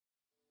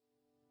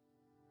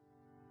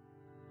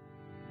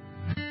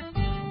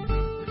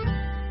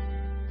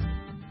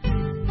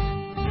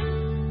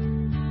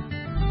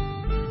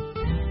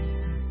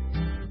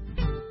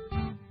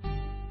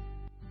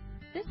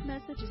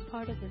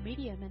part of the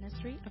media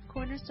ministry of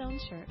Cornerstone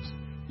Church.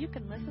 You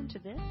can listen to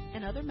this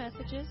and other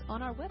messages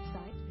on our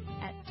website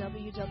at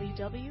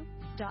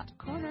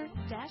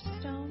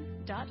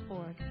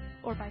www.corner-stone.org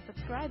or by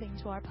subscribing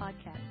to our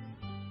podcast.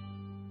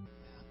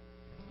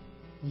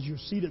 As you're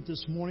seated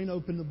this morning,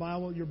 open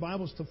your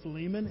Bibles to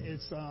Philemon.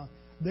 It's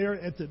there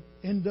at the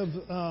end of,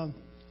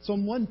 it's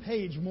on one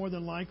page more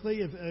than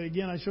likely.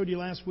 Again, I showed you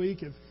last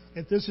week,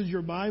 if this is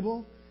your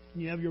Bible,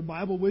 and you have your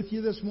Bible with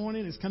you this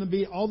morning, it's going to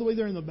be all the way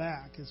there in the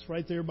back. It's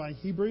right there by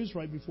Hebrews,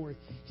 right before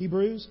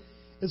Hebrews.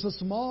 It's a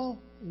small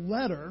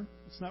letter.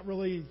 It's not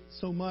really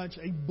so much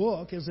a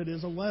book as it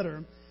is a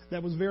letter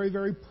that was very,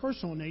 very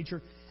personal in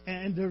nature.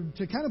 And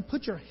to kind of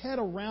put your head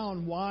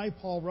around why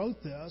Paul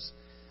wrote this,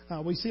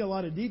 we see a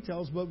lot of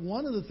details, but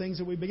one of the things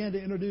that we began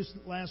to introduce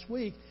last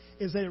week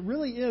is that it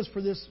really is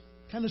for this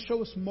kind of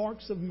show us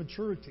marks of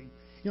maturity.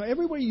 You know,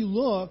 everywhere you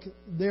look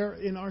there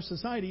in our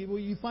society,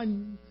 you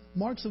find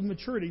marks of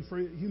maturity for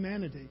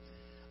humanity.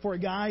 For a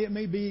guy, it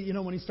may be,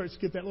 when he starts to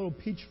get that little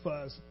peach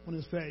fuzz on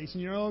his face,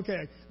 and you're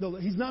okay,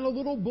 he's not a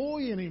little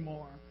boy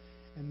anymore.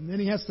 And then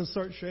he has to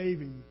start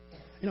shaving.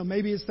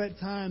 Maybe it's that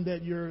time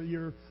that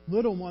your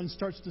little one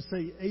starts to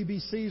say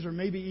ABCs or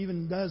maybe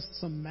even does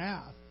some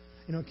math.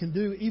 Can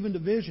do even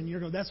division.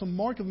 That's a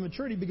mark of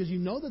maturity because you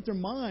know that their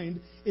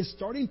mind is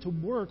starting to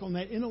work on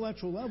that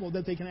intellectual level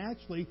that they can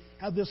actually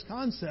have this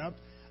concept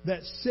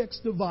that 6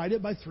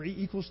 divided by 3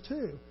 equals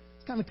 2.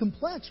 It's kind of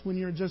complex when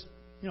you're just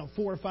 4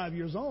 or 5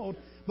 years old,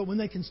 but when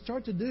they can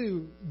start to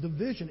do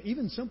division,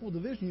 even simple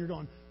division, you're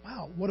going,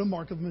 wow, what a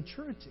mark of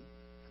maturity.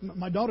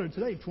 My daughter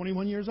today,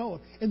 21 years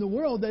old. In the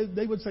world,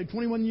 they would say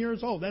 21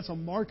 years old. That's a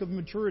mark of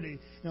maturity.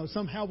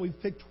 Somehow we've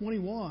picked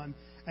 21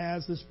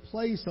 as this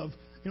place of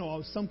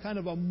some kind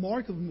of a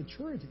mark of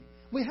maturity.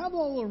 We have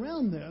all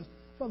around this.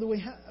 Father,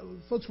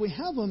 folks, we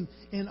have them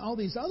in all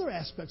these other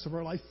aspects of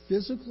our life.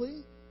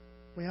 Physically,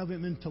 we have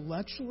them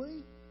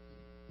intellectually.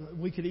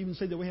 We could even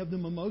say that we have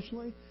them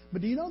emotionally.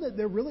 But do you know that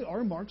there really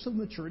are marks of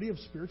maturity of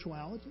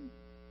spirituality?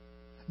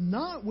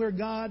 Not where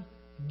God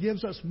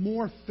gives us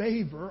more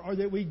favor or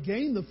that we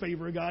gain the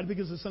favor of God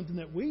because of something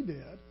that we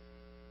did.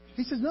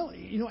 He says, no,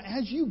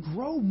 as you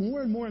grow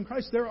more and more in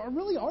Christ, there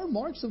really are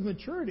marks of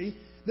maturity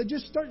that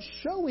just start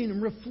showing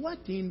and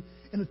reflecting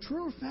in a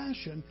truer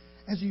fashion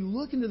as you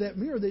look into that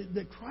mirror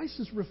that Christ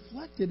is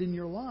reflected in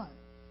your life.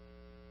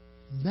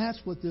 That's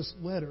what this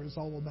letter is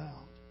all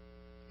about.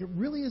 It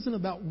really isn't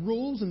about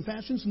rules and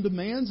fashions and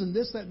demands and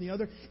this, that, and the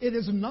other. It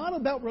is not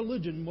about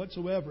religion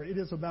whatsoever. It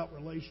is about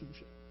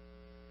relationship.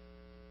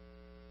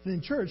 And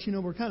in church,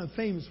 we're kind of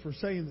famous for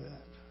saying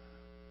that.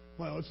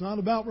 Well, it's not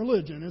about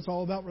religion. It's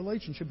all about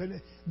relationship. But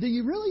do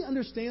you really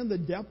understand the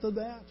depth of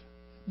that?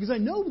 Because I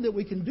know that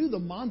we can do the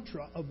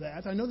mantra of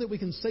that. I know that we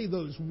can say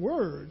those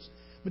words.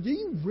 But do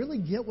you really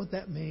get what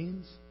that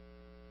means?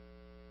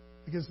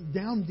 Because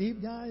down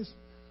deep, guys,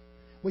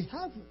 we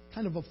have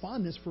kind of a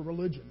fondness for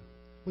religion.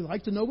 We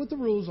like to know what the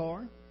rules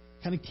are,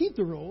 kind of keep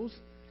the rules,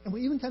 and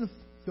we even kind of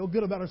feel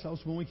good about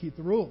ourselves when we keep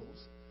the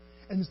rules.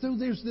 And so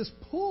there's this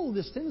pull,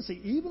 this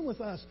tendency, even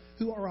with us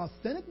who are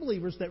authentic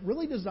believers that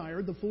really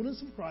desire the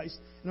fullness of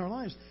Christ in our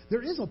lives.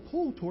 There is a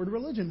pull toward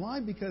religion. Why?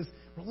 Because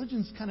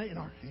religion's kind of in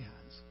our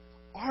hands,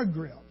 our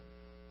grip,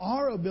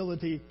 our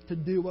ability to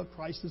do what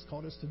Christ has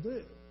called us to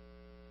do.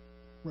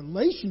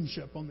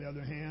 Relationship, on the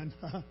other hand,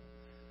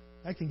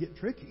 that can get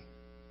tricky.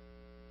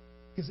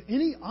 Because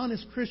any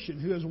honest Christian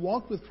who has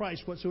walked with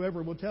Christ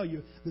whatsoever will tell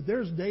you that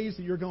there's days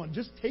that you're going,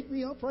 just take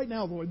me up right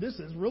now, Lord. This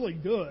is really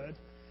good.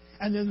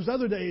 And then there's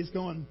other days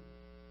going,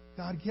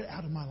 God, get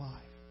out of my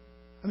life.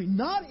 I mean,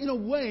 not in a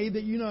way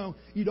that, you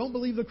don't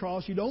believe the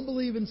cross, you don't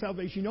believe in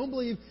salvation, you don't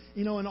believe,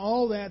 in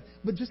all that,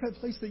 but just that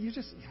place that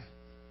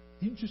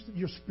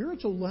your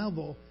spiritual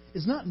level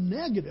is not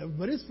negative,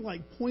 but it's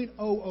like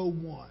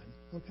 0.001,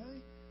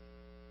 okay?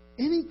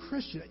 Any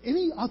Christian,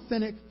 any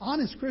authentic,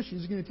 honest Christian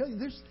is going to tell you,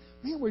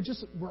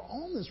 we're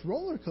on this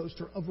roller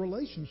coaster of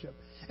relationship.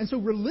 And so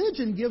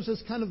religion gives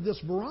us kind of this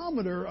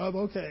barometer of,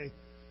 okay,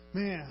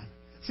 man,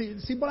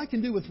 See, what I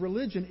can do with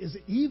religion is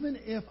even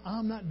if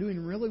I'm not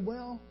doing really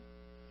well,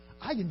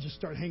 I can just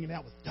start hanging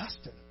out with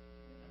Dustin.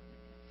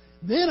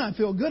 Then I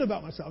feel good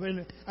about myself.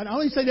 And I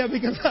only say that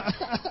because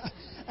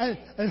I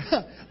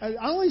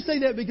only say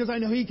that because I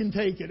know he can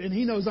take it and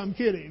he knows I'm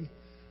kidding.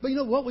 But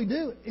what we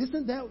do,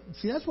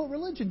 that's what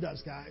religion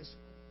does, guys.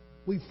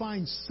 We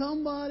find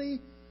somebody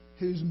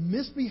who's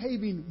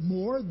misbehaving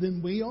more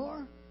than we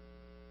are,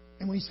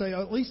 and we say,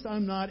 at least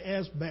I'm not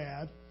as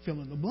bad,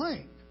 fill in the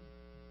blank.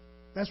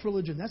 That's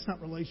religion. That's not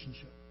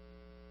relationship.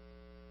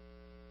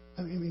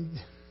 I mean,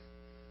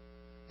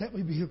 that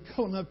would be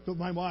going up to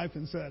my wife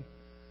and said,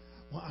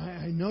 well,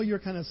 I know you're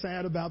kind of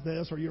sad about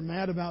this or you're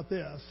mad about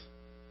this,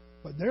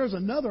 but there's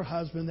another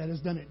husband that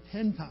has done it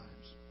 10 times.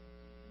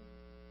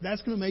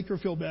 That's going to make her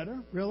feel better?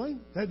 Really?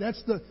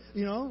 That's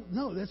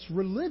no, that's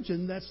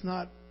religion. That's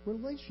not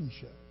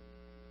relationship.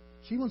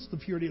 She wants the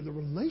purity of the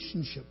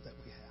relationship that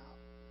we have.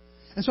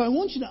 And so I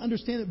want you to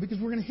understand it because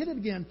we're going to hit it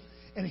again.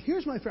 And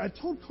here's my fear. I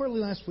told Carly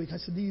last week, I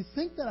said, do you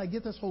think that I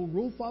get this whole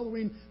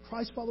rule-following,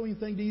 Christ-following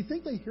thing? Do you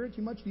think they hear it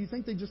too much? Do you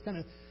think they just kind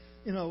of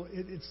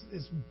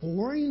it's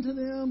boring to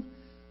them.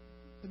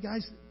 But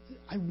guys,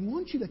 I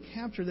want you to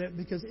capture that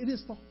because it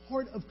is the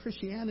heart of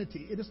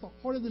Christianity. It is the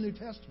heart of the New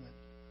Testament.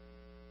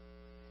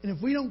 And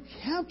if we don't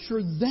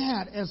capture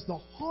that as the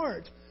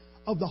heart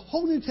of the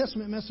whole New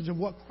Testament message of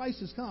what Christ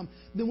has come,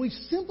 then we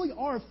simply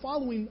are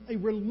following a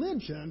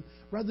religion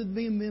rather than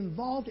being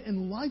involved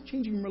in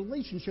life-changing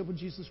relationship with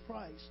Jesus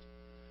Christ.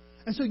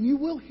 And so you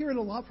will hear it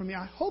a lot from me.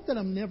 I hope that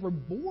I'm never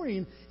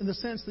boring in the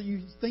sense that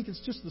you think it's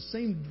just the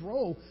same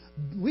droll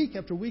week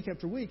after week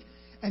after week.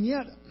 And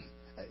yet,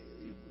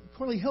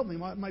 Corley helped me.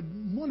 My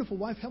wonderful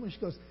wife helped me.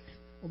 She goes,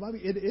 well, Bobby,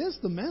 it is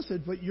the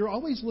message, but you're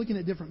always looking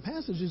at different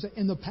passages,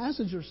 and the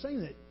passages are saying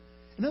it.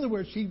 In other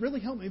words, she really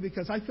helped me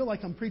because I feel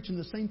like I'm preaching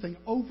the same thing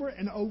over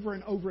and over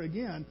and over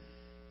again.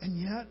 And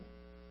yet,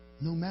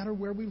 no matter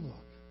where we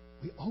look,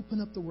 we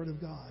open up the Word of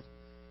God,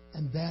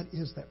 and that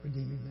is that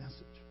redeeming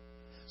message.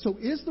 So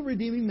is the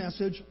redeeming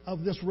message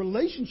of this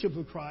relationship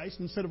with Christ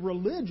instead of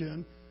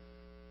religion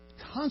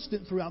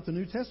constant throughout the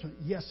New Testament?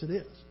 Yes, it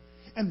is.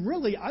 And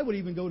really, I would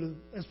even go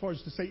as far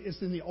as to say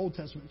it's in the Old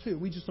Testament too.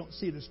 We just don't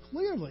see it as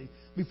clearly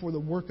before the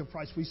work of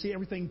Christ. We see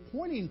everything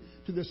pointing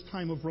to this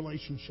time of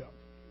relationship.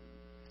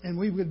 And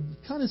we would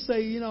kind of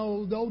say, the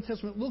Old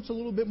Testament looks a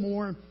little bit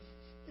more,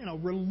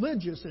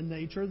 religious in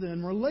nature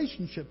than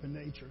relationship in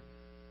nature.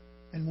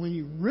 And when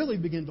you really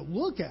begin to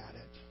look at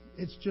it,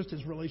 it's just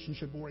as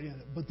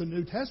relationship-oriented. But the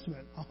New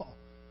Testament,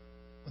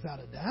 without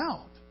a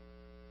doubt,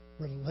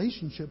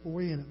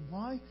 relationship-oriented.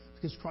 Why?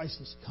 Because Christ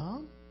has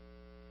come.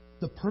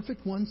 The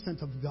perfect one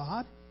sent of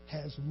God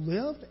has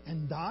lived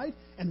and died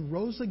and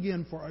rose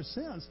again for our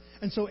sins.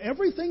 And so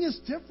everything is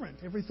different.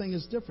 Everything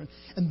is different.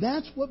 And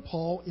that's what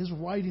Paul is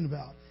writing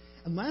about.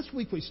 And last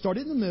week we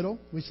started in the middle.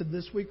 We said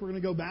this week we're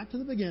going to go back to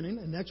the beginning.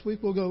 And next week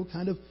we'll go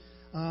kind of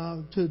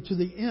to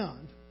the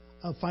end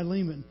of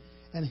Philemon.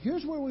 And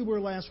here's where we were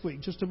last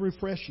week, just to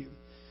refresh you.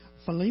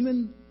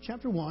 Philemon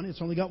chapter 1,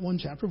 it's only got one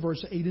chapter,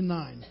 verse 8 and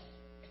 9.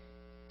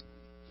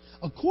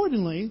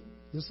 Accordingly,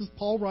 this is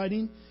Paul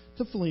writing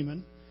to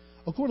Philemon,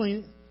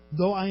 accordingly,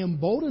 though I am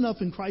bold enough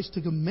in Christ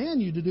to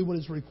command you to do what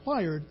is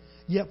required,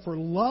 yet for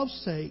love's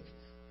sake,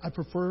 I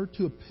prefer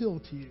to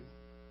appeal to you.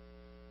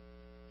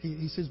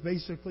 He says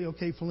basically,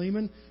 okay,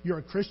 Philemon, you're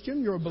a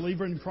Christian, you're a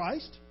believer in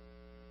Christ,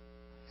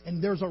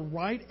 and there's a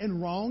right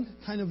and wrong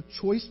kind of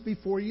choice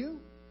before you.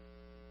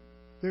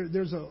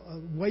 There's a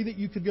way that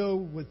you could go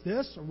with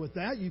this or with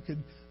that. You could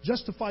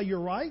justify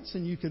your rights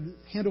and you could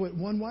handle it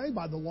one way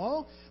by the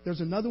law. There's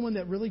another one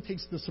that really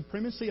takes the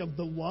supremacy of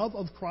the love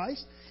of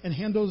Christ and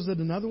handles it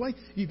another way.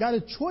 You've got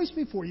a choice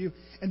before you.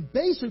 And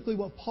basically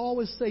what Paul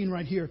is saying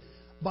right here,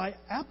 by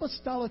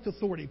apostolic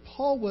authority,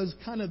 Paul was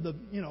kind of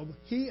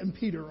he and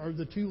Peter are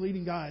the two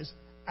leading guys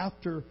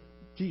after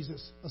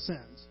Jesus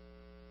ascends.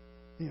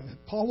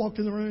 Paul walked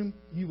in the room,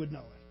 you would know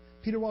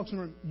it. Peter walks in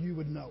the room, you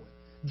would know it.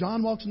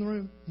 John walks in the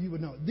room, you would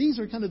know it. These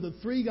are kind of the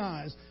three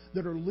guys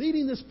that are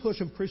leading this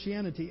push of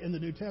Christianity in the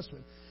New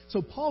Testament.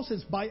 So Paul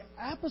says, by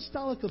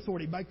apostolic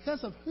authority,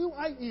 because of who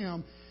I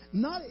am,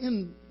 not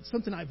in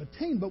something I've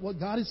attained, but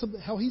what God is,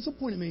 how He's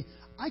appointed me,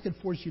 I could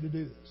force you to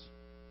do this.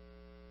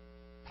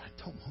 But I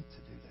don't want to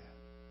do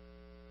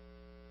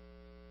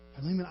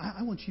that. Philemon,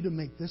 I want you to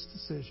make this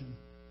decision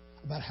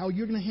about how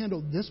you're going to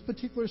handle this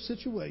particular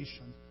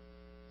situation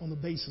on the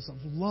basis of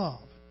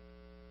love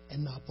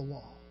and not the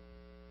law.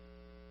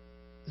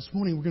 This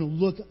morning we're going to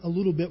look a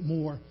little bit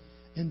more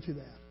into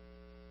that.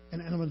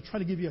 And I'm going to try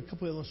to give you a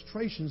couple of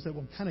illustrations that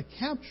will kind of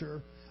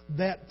capture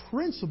that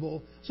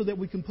principle so that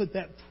we can put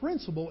that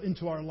principle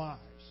into our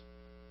lives.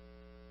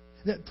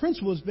 That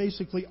principle is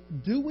basically,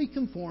 do we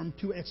conform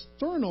to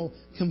external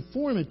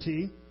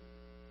conformity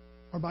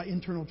or by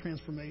internal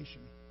transformation?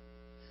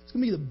 It's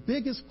going to be the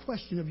biggest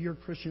question of your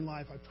Christian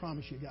life, I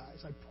promise you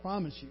guys. I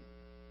promise you.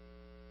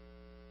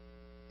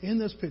 In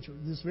this picture,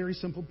 this very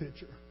simple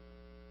picture,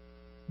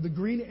 the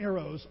green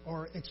arrows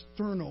are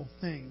external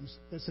things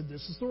that said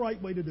this is the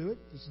right way to do it,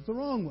 this is the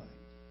wrong way.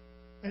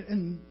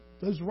 And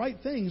those right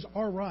things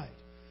are right.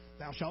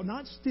 Thou shalt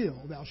not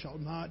steal, thou shalt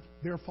not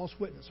bear false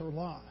witness or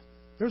lie.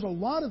 There's a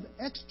lot of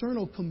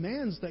external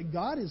commands that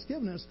God has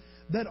given us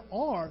that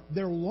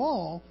they're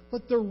law,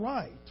 but they're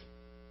right.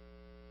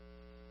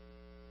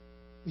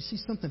 We see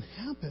something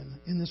happen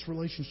in this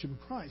relationship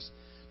with Christ.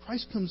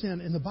 Christ comes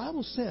in, and the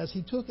Bible says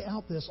He took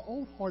out this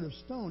old heart of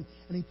stone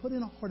and He put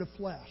in a heart of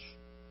flesh.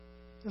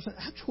 There's an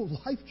actual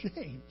life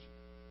change.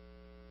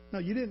 Now,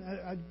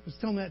 I was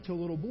telling that to a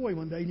little boy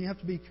one day, and you have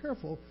to be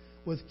careful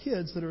with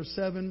kids that are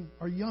 7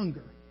 or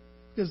younger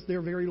because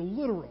they're very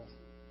literal.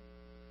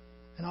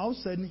 And all of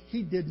a sudden,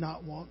 he did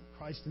not want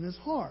Christ in his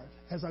heart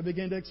as I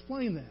began to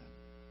explain that.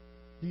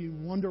 Do you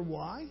wonder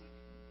why?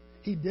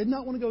 He did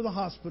not want to go to the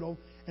hospital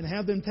and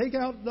have them take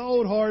out the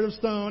old heart of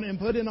stone and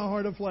put in a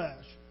heart of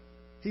flesh.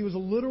 He was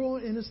literal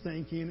in his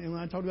thinking, and when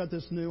I talked about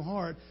this new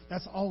heart,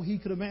 that's all he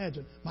could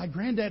imagine. My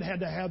granddad had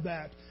to have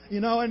that.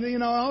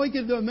 All he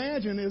could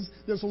imagine is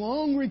this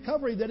long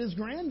recovery that his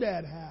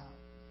granddad had.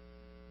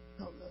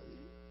 Now,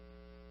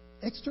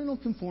 external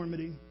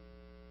conformity,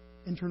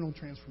 internal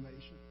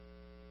transformation.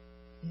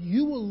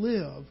 You will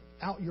live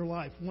throughout your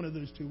life, one of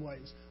those two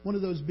ways. One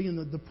of those being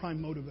the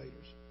prime motivators.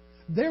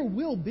 There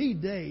will be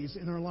days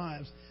in our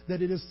lives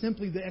that it is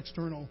simply the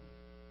external,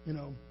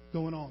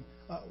 going on.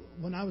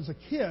 When I was a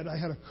kid, I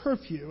had a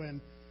curfew,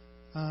 and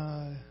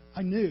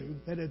I knew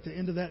that at the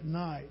end of that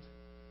night,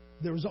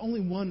 there was only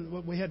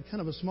one. We had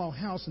kind of a small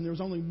house, and there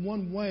was only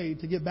one way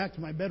to get back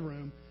to my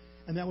bedroom,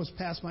 and that was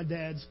past my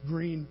dad's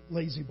green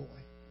Lazy Boy.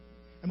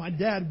 And my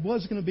dad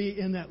was going to be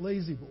in that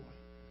Lazy Boy.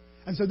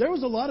 And so there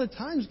was a lot of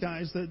times,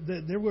 guys,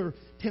 that there were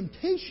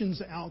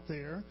temptations out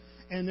there,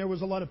 and there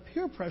was a lot of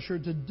peer pressure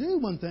to do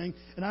one thing,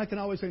 and I can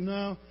always say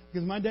no,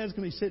 because my dad's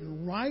going to be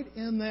sitting right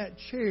in that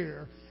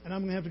chair, and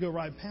I'm going to have to go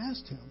right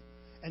past him.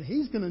 And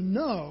he's going to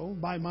know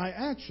by my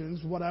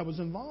actions what I was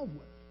involved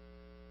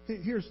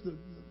with. Here's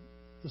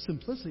the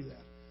simplicity of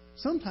that.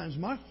 Sometimes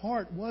my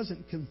heart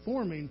wasn't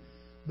conforming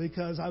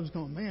because I was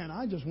going, man,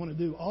 I just want to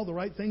do all the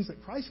right things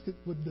that Christ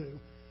would do.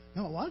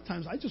 No, a lot of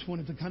times I just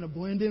wanted to kind of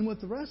blend in with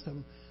the rest of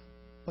them.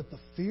 But the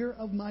fear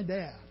of my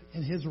dad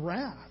and his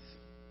wrath,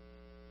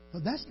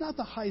 well, that's not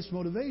the highest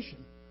motivation.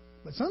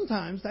 But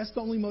sometimes that's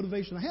the only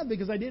motivation I had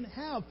because I didn't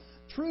have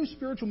true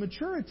spiritual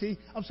maturity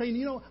of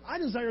saying, I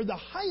desire the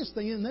highest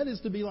thing, and that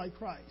is to be like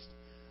Christ.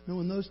 No,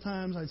 in those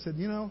times I said,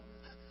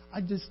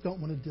 I just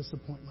don't want to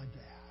disappoint my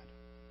dad.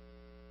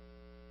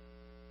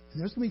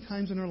 And there's going to be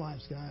times in our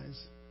lives,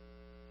 guys,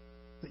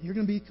 that you're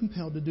going to be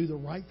compelled to do the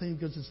right thing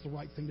because it's the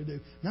right thing to do.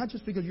 Not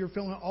just because you're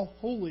feeling all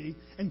holy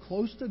and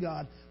close to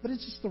God, but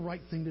it's just the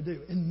right thing to do.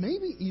 And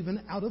maybe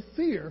even out of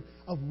fear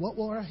of what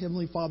will our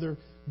Heavenly Father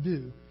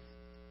do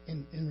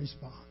in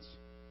response.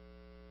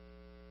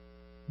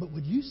 But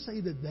would you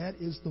say that that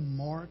is the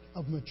mark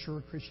of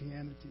mature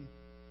Christianity?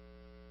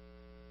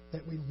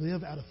 That we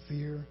live out of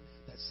fear?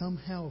 That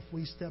somehow if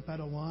we step out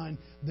of line,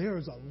 there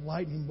is a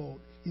lightning bolt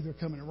either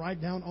coming right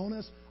down on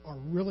us or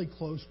really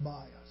close by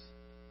us?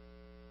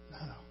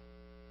 No.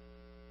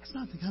 That's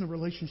not the kind of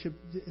relationship.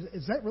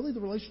 Is that really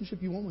the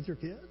relationship you want with your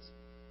kids?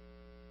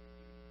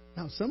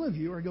 Now, some of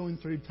you are going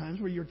through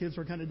times where your kids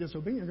are kind of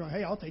disobedient. You're going,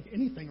 hey, I'll take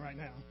anything right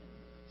now.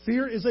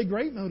 Fear is a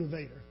great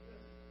motivator.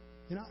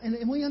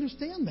 And we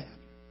understand that.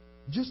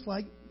 Just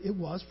like it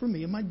was for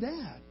me and my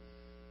dad.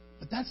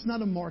 But that's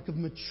not a mark of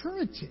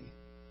maturity.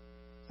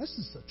 That's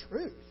just the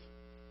truth.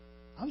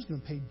 I was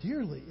going to pay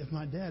dearly if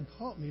my dad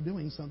caught me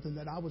doing something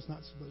that I was not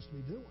supposed to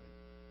be doing.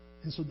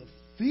 And so the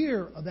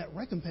fear of that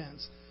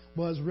recompense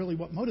was really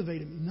what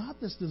motivated me,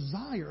 not this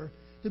desire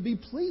to be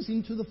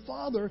pleasing to the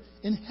Father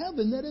in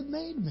heaven that had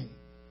made me.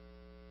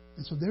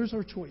 And so there's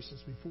our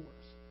choices before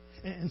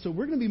us. And so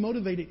we're going to be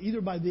motivated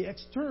either by the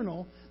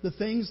external, the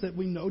things that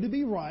we know to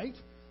be right.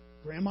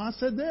 Grandma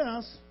said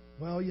this.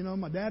 Well,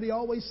 my daddy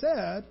always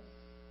said,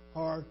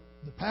 or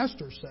the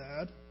pastor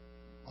said.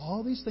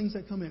 All these things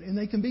that come in, and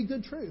they can be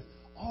good truth,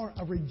 or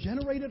a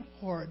regenerated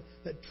heart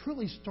that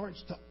truly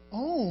starts to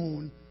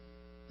own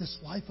this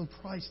life of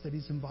Christ that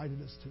He's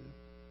invited us to.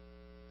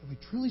 That we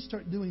truly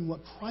start doing what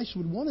Christ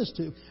would want us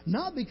to,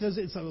 not because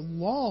it's a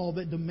law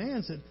that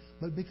demands it,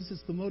 but because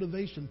it's the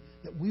motivation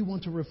that we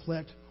want to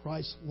reflect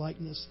Christ's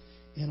likeness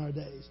in our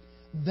days.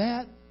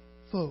 That,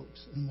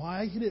 folks, and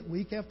why I hit it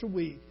week after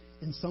week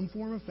in some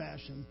form or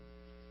fashion,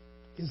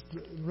 is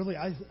really,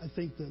 I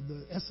think,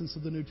 the essence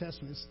of the New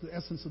Testament. It's the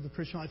essence of the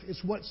Christian life.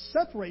 It's what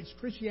separates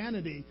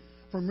Christianity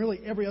from really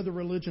every other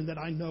religion that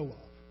I know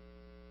of.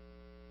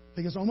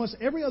 Because almost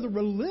every other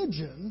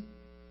religion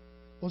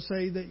will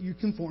say that you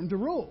conform to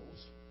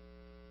rules.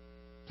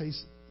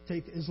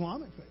 Take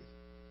Islamic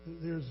faith.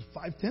 There's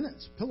 5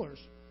 tenets, pillars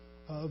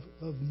of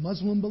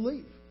Muslim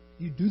belief.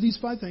 You do these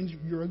 5 things,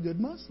 you're a good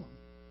Muslim.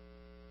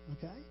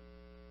 Okay?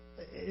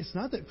 It's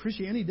not that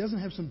Christianity doesn't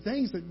have some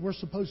things that we're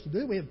supposed to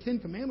do. We have 10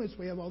 commandments.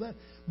 We have all that.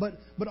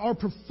 But our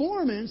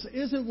performance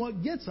isn't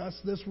what gets us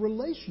this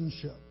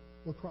relationship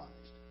with Christ.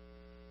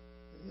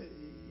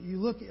 You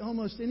look at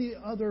almost any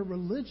other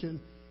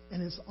religion,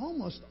 and it's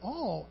almost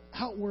all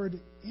outward,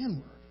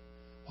 inward.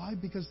 Why?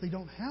 Because they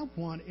don't have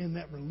one in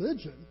that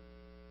religion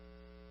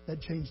that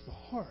changed the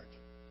heart.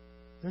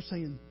 They're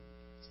saying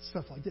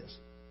stuff like this.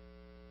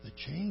 The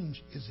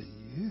change is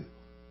in you.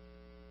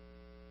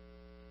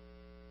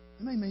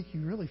 It may make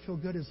you really feel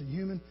good as a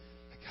human.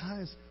 But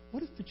guys,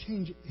 what if the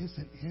change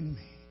isn't in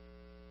me?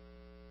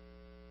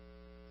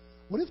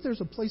 What if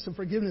there's a place of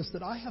forgiveness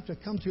that I have to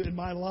come to in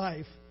my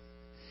life,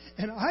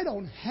 and I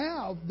don't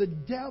have the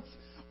depth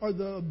or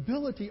the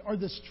ability or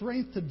the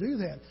strength to do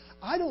that?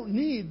 I don't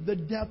need the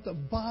depth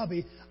of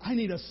Bobby. I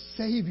need a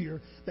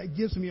Savior that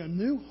gives me a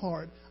new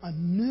heart, a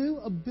new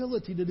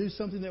ability to do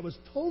something that was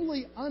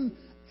totally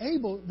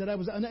unable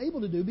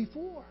to do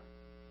before.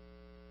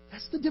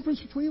 That's the difference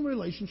between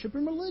relationship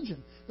and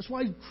religion. That's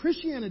why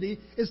Christianity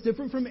is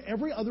different from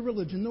every other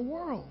religion in the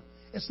world.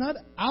 It's not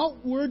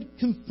outward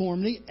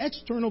conformity,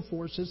 external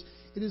forces.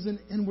 It is an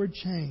inward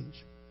change.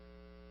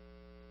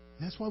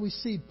 And that's why we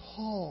see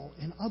Paul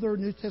and other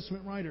New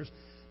Testament writers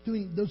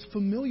doing those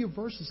familiar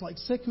verses like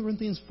 2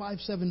 Corinthians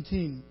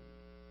 5:17.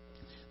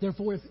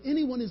 Therefore, if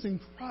anyone is in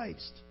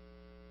Christ,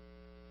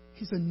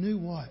 he's a new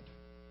what?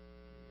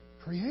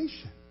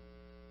 Creation.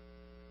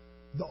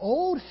 The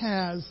old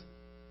has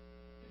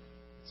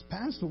It's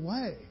passed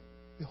away.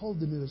 Behold,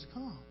 the new has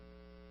come.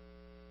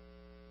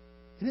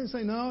 He didn't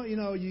say, no,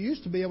 you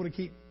used to be able to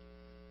keep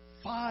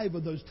 5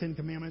 of those 10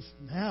 commandments.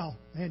 Now,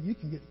 man, you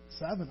can get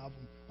 7 of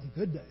them on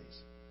good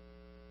days.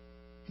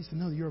 He said,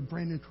 no, you're a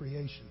brand new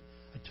creation.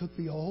 I took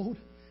the old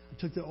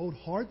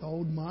heart, the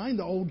old mind,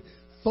 the old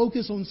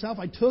focus on self.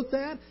 I took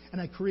that and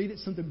I created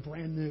something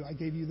brand new. I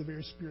gave you the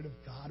very Spirit of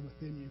God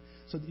within you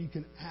so that you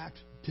can act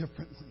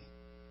differently,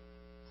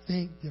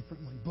 think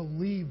differently,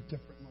 believe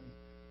differently,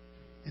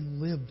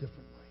 and live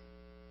differently.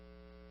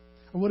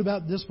 Or what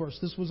about this verse?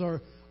 This was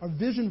our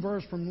vision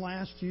verse from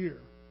last year.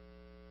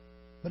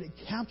 But it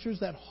captures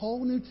that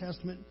whole New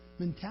Testament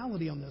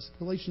mentality on this.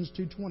 Galatians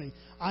 2:20.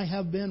 I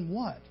have been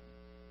what?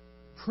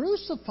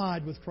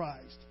 Crucified with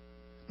Christ.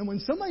 And when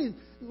somebody,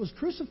 was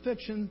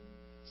crucifixion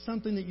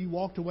something that you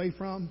walked away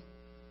from?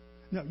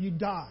 No, you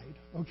died.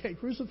 Okay,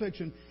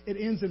 crucifixion, it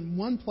ends in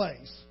one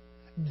place,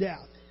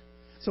 death.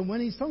 So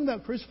when he's talking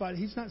about crucified,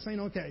 he's not saying,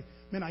 okay,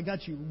 man, I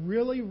got you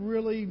really,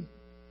 really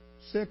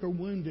sick or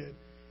wounded,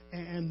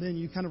 and then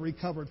you kind of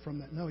recovered from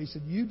that. No, he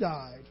said, you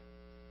died.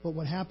 But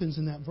what happens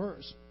in that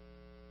verse?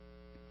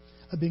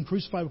 I've been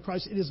crucified with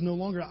Christ. It is no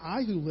longer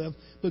I who live,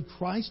 but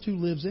Christ who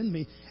lives in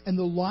me. And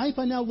the life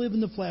I now live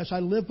in the flesh, I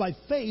live by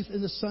faith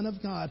in the Son of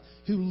God,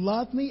 who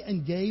loved me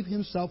and gave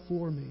himself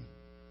for me.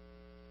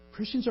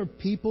 Christians are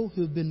people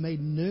who have been made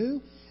new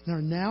and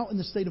are now in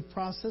the state of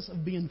process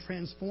of being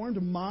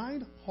transformed,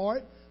 mind,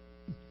 heart,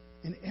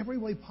 in every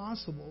way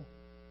possible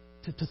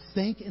to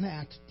think and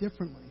act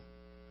differently.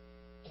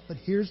 But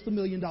here's the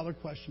million-dollar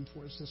question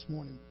for us this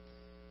morning.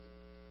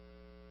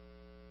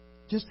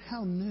 Just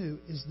how new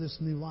is this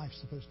new life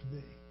supposed to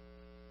be?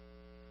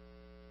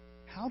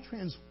 How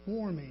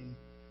transforming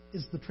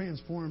is the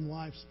transformed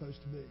life supposed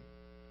to be?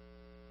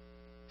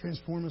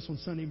 Transform us on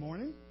Sunday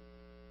morning?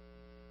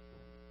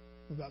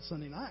 What about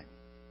Sunday night?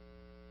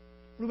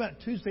 What about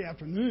Tuesday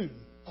afternoon?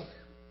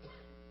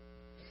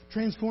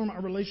 Transform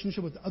our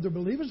relationship with other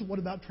believers? What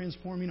about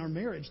transforming our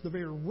marriage? The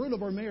very root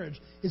of our marriage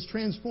is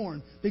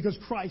transformed because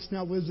Christ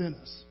now lives in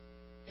us.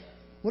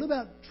 What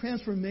about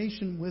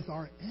transformation with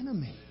our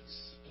enemies?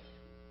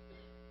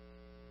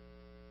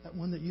 That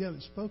one that you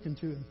haven't spoken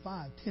to in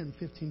 5, 10,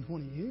 15,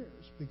 20 years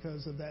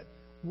because of that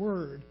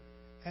word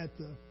at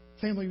the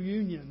family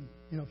reunion,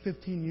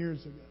 15 years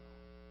ago.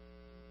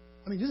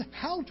 I mean, just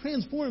how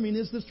transforming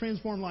is this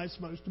transformed life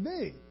supposed to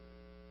be?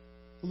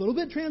 A little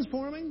bit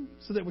transforming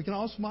so that we can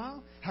all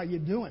smile. How you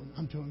doing?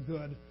 I'm doing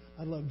good.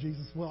 I love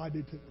Jesus. Well, I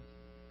do too.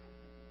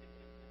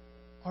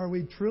 Are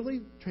we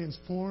truly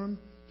transformed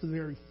to the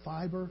very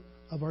fiber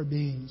of our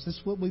beings? This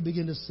is what we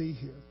begin to see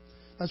here.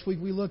 Last week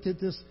we looked at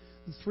this.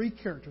 3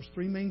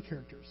 main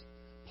characters.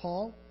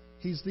 Paul,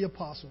 he's the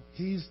apostle.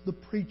 He's the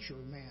preacher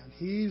man.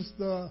 He's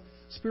the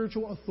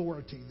spiritual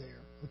authority there.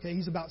 Okay,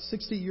 he's about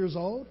 60 years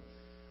old,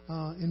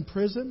 in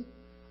prison.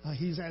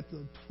 He's at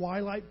the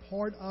twilight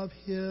part of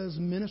his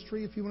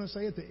ministry, if you want to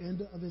say, at the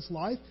end of his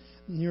life,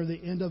 near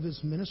the end of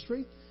his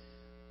ministry.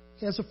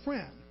 He has a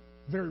friend,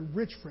 a very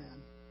rich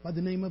friend, by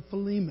the name of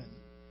Philemon.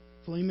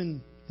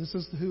 Philemon, this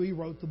is who he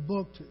wrote the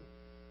book to.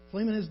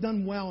 Philemon has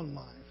done well in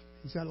life.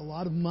 He's got a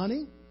lot of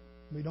money.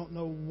 We don't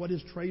know what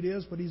his trade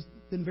is, but he's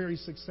been very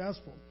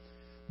successful.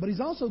 But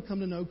he's also come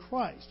to know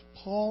Christ.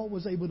 Paul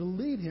was able to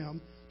lead him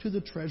to the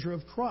treasure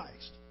of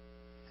Christ.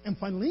 And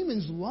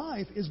Philemon's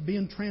life is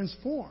being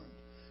transformed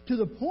to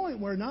the point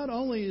where not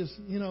only is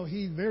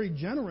he very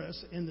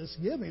generous in this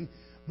giving,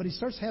 but he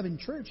starts having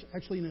church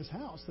actually in his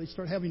house. They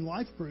start having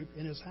life group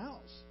in his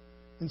house.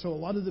 And so a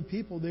lot of the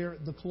people there,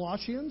 the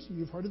Colossians,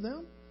 you've heard of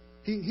them,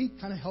 he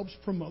kind of helps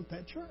promote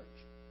that church.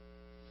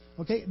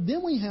 Okay,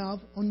 then we have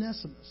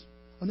Onesimus.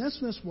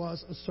 Onesimus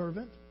was a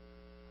servant.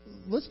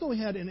 Let's go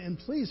ahead and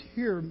please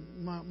hear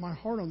my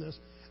heart on this.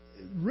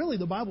 Really,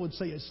 the Bible would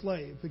say a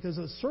slave, because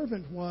a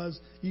servant was,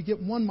 you get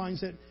one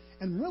mindset,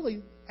 and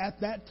really, at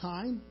that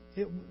time,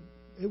 it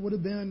would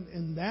have been,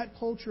 in that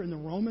culture, in the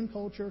Roman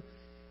culture,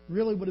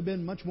 really would have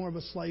been much more of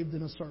a slave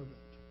than a servant.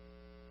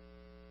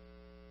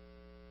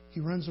 He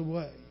runs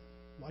away.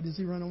 Why does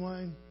he run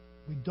away?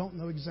 We don't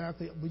know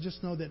exactly. We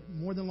just know that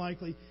more than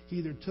likely, he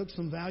either took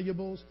some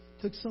valuables,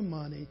 took some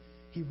money.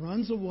 He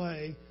runs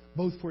away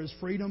both for his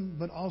freedom,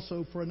 but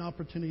also for an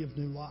opportunity of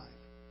new life.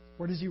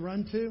 Where does he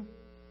run to?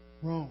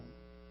 Rome.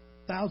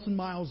 1,000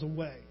 miles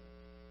away.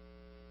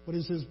 What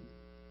is his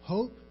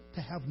hope?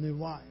 To have new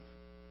life.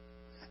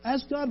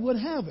 As God would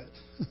have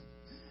it.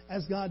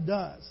 As God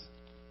does.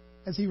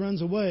 As he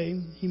runs away,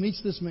 he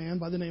meets this man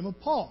by the name of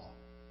Paul.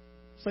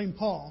 Same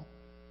Paul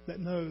that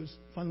knows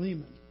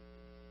Philemon.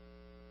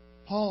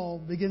 Paul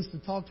begins to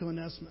talk to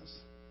Onesimus.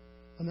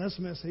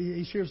 Onesimus,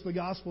 he shares the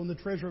gospel and the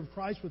treasure of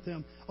Christ with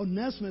him.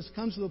 Onesimus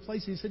comes to the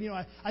place, he said,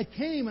 I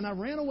came and I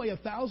ran away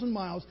 1,000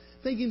 miles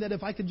thinking that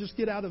if I could just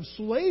get out of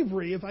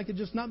slavery, if I could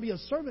just not be a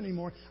servant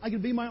anymore, I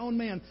could be my own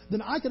man,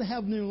 then I could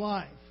have new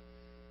life.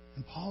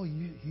 And Paul,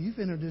 you've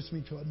introduced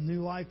me to a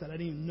new life that I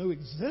didn't even know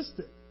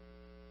existed.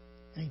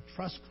 And he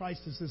trusts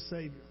Christ as his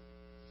Savior.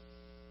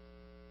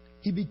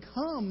 He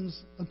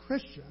becomes a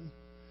Christian.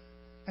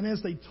 And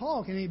as they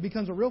talk, and he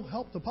becomes a real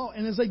help to Paul,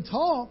 and as they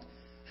talk,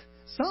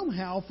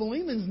 somehow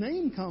Philemon's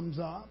name comes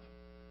up.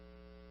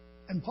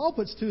 And Paul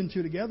puts two and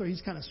two together.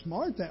 He's kind of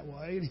smart that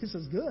way. And he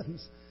says, good.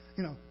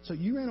 So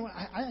you ran away.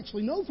 I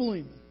actually know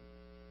Philemon.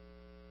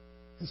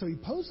 And so he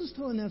poses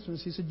to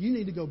Onesimus. He said, you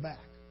need to go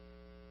back.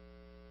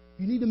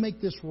 You need to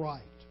make this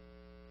right.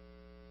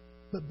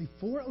 But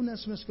before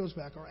Onesimus goes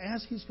back, or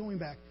as he's going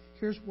back,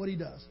 here's what he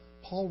does.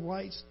 Paul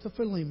writes to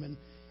Philemon,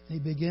 and he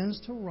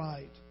begins to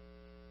write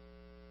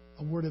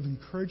a word of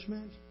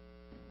encouragement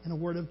and a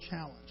word of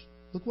challenge.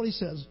 Look what he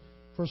says,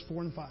 verse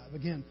 4 and 5.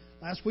 Again,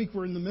 last week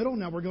we're in the middle.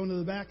 Now we're going to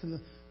the back in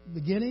the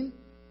beginning.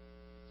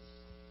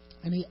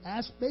 And he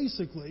asks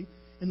basically,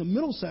 in the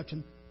middle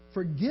section,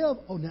 forgive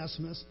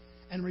Onesimus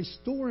and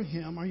restore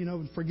him,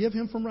 or, forgive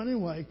him from running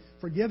away.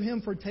 Forgive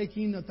him for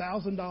taking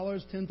 $1,000,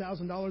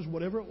 $10,000,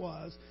 whatever it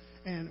was,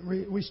 and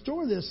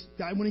restore this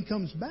guy when he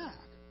comes back.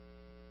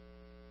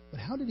 But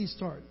how did he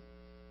start?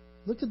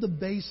 Look at the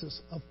basis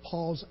of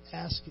Paul's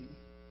asking.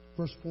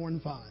 Verse 4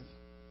 and 5.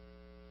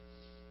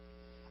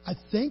 I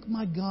thank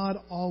my God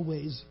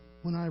always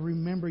when I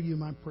remember you in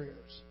my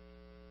prayers.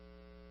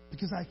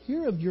 Because I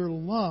hear of your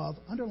love.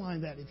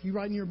 Underline that. If you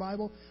write in your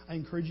Bible, I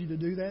encourage you to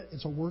do that.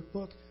 It's a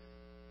workbook.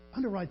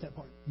 Underwrite that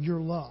part.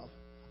 Your love.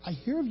 I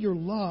hear of your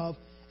love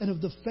and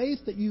of the faith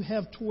that you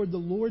have toward the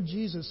Lord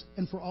Jesus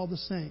and for all the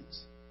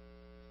saints.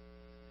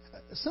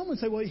 Some would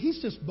say, well,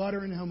 he's just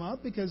buttering him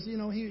up because, he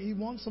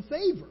wants a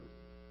favor.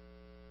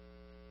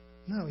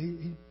 No,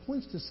 he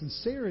points to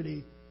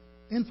sincerity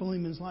in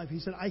Philemon's life. He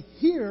said, I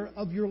hear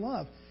of your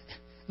love.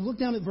 And look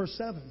down at verse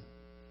 7.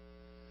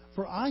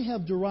 For I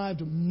have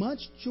derived much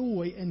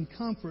joy and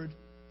comfort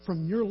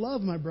from your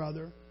love, my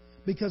brother,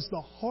 because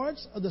the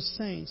hearts of the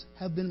saints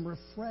have been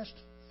refreshed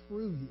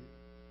through you.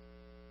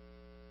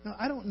 Now,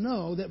 I don't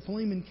know that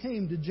Philemon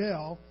came to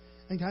jail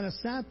and kind of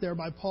sat there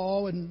by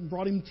Paul and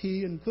brought him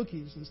tea and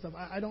cookies and stuff.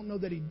 I don't know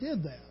that he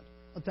did that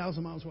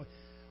 1,000 miles away.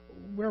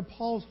 Where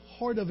Paul's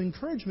heart of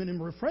encouragement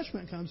and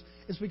refreshment comes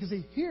is because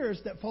he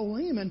hears that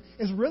Philemon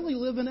is really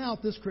living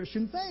out this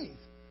Christian faith.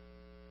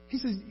 He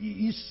says,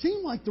 you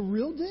seem like the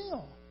real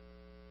deal.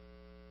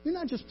 You're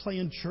not just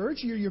playing church.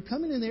 You're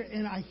coming in there,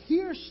 and I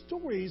hear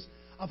stories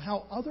of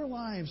how other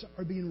lives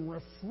are being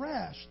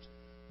refreshed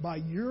by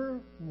your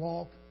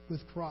walk with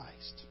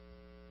Christ.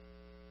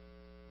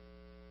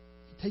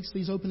 He takes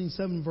these opening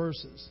 7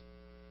 verses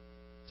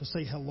to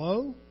say,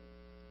 hello,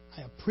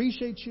 I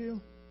appreciate you,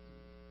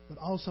 but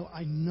also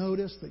I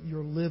notice that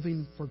you're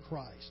living for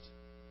Christ.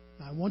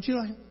 Now, I want you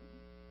to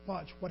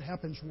watch what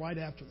happens right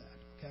after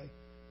that, okay?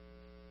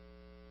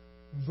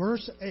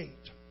 Verse 8.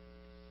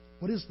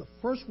 What is the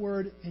first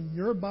word in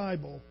your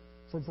Bible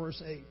for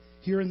verse 8?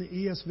 Here in the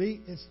ESV,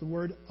 it's the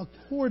word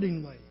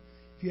accordingly.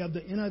 If you have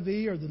the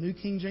NIV or the New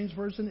King James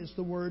Version, it's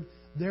the word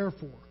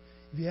therefore.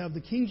 If you have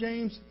the King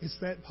James, it's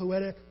that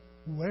poetic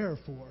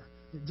wherefore.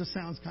 It just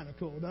sounds kind of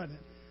cool, doesn't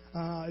it?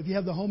 If you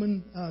have the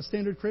Holman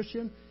Standard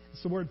Christian,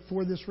 it's the word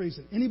for this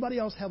reason. Anybody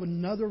else have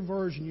another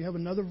version? You have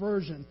another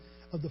version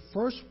of the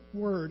first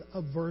word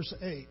of verse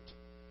 8.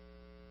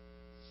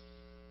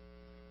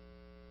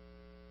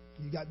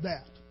 You got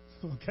that.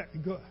 Okay,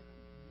 good.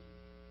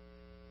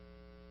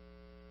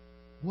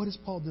 What is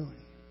Paul doing?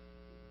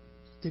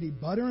 Did he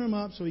butter him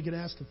up so he could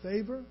ask a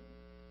favor?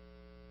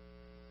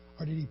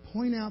 Or did he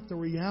point out the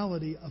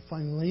reality of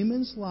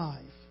Philemon's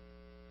life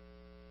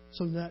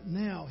so that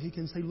now he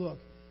can say, look,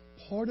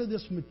 part of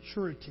this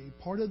maturity,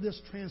 part of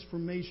this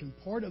transformation,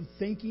 part of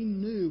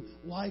thinking new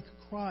like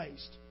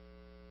Christ,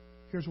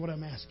 here's what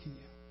I'm asking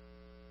you.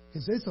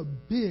 Because it's a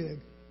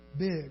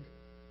big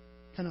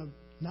kind of,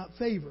 not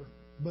favor,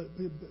 but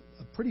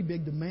a pretty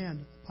big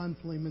demand upon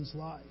Philemon's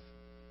life.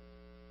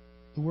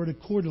 The word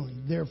accordingly,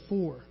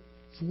 therefore,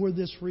 for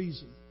this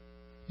reason.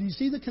 Do you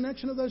see the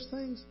connection of those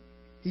things?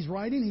 He's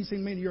writing, he's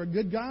saying, man, you're a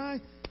good guy.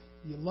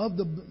 You love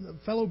the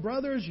fellow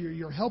brothers.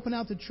 You're helping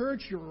out the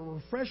church. You're a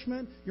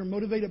refreshment. You're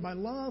motivated by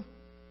love.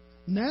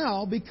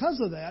 Now, because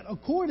of that,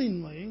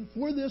 accordingly,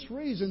 for this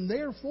reason,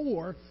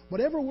 therefore,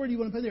 whatever word you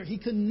want to put there, he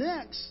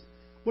connects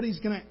what he's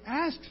going to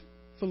ask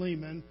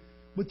Philemon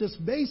with this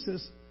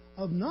basis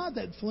of not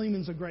that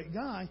Philemon's a great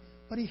guy,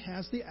 but he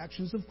has the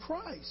actions of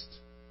Christ.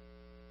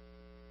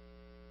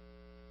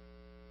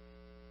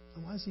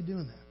 And why is he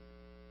doing that?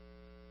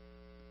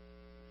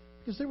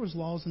 Because there was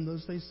laws in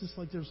those days just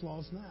like there's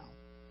laws now.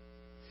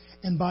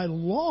 And by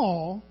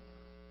law,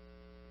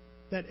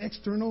 that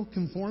external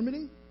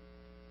conformity,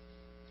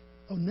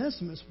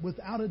 Onesimus,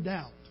 without a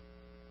doubt,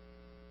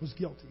 was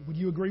guilty. Would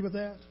you agree with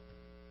that?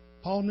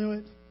 Paul knew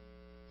it.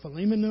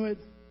 Philemon knew it.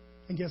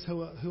 And guess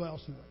who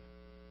else knew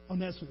it?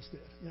 Onesimus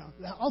did.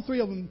 All three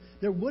of them,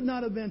 there would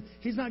not have been,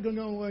 he's not going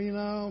to go,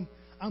 well,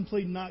 I'm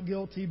pleading not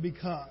guilty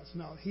because.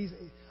 No,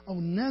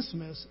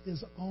 Onesimus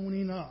is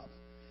owning up.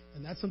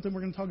 And that's something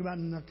we're going to talk about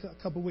in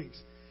a couple weeks.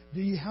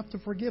 Do you have to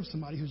forgive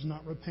somebody who's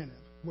not repentant?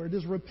 Where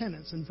does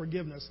repentance and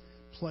forgiveness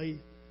play,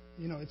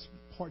 it's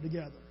part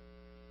together.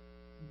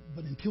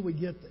 But until we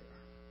get there,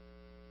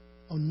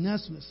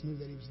 Onesimus knew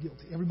that he was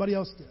guilty. Everybody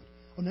else did.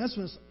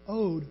 Onesimus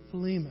owed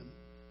Philemon.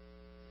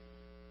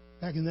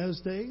 Back in those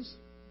days,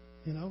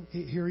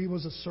 here he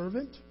was a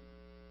servant.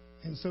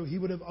 And so he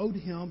would have owed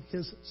him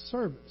his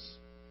service.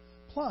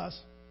 Plus,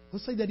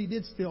 let's say that he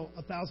did steal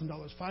 $1,000,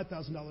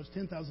 $5,000,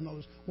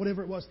 $10,000,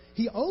 whatever it was.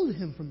 He owed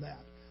him from that.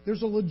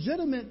 There's a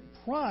legitimate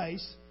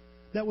price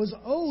that was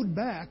owed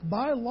back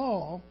by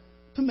law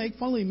to make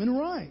Philemon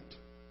right.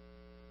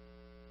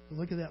 But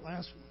look at that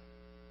last one.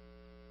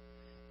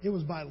 It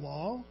was by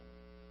law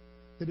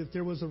that if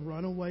there was a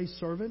runaway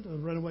servant, a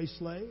runaway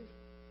slave,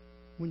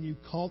 when you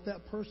caught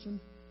that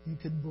person, you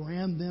could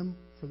brand them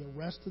for the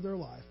rest of their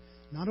life.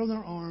 Not on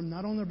their arm,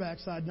 not on their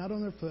backside, not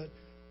on their foot,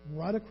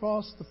 right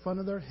across the front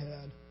of their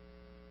head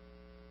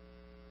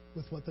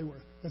with what they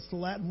were. That's the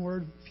Latin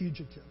word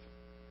fugitive.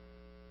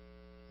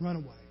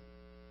 Runaway.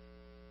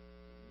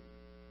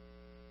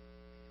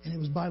 And it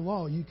was by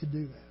law you could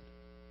do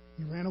that.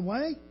 You ran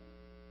away,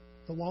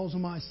 the law's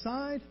on my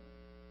side,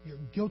 you're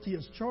guilty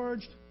as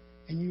charged,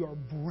 and you are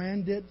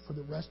branded for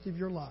the rest of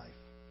your life.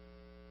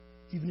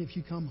 Even if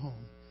you come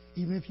home.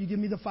 Even if you give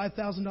me the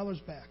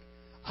 $5,000 back.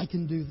 I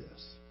can do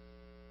this.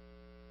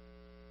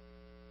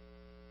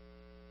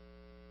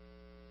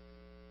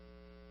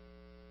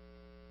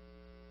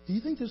 Do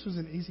you think this was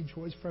an easy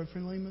choice for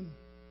Philemon?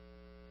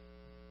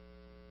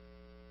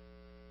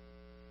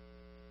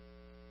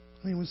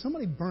 I mean, when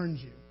somebody burns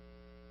you,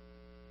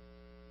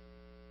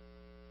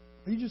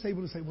 are you just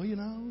able to say, well, you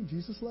know,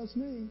 Jesus loves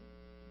me,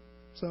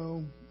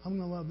 so I'm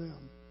going to love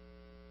them?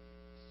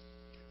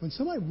 When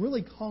somebody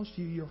really costs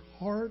you your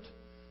heart,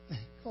 they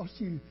cost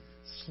you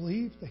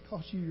sleep, they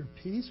cost you your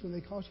peace, when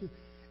they cost you...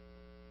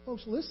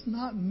 Folks, let's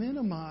not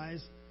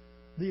minimize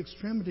the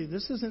extremity.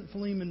 This isn't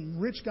Philemon,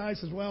 rich guy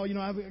says, well, you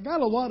know, I've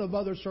got a lot of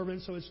other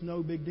servants, so it's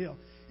no big deal.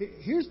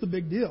 Here's the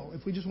big deal,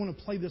 if we just want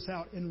to play this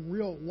out in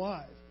real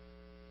life.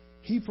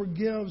 He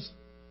forgives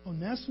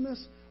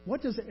Onesimus.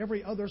 What does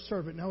every other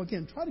servant... Now,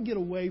 again, try to get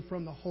away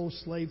from the whole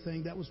slave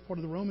thing. That was part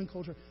of the Roman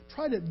culture.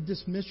 Try to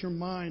dismiss your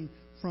mind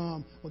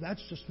from, well,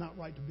 that's just not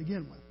right to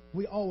begin with.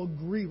 We all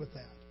agree with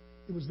that.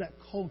 It was that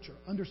culture.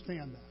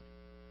 Understand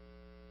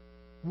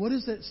that. What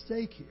is at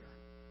stake here?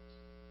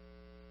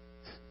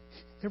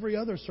 Every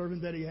other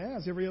servant that he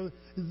has,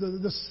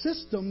 the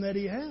system that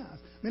he has.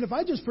 I mean, if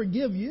I just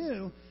forgive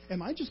you,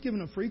 am I just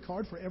giving a free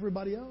card for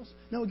everybody else?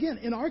 Now, again,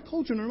 in our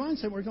culture and our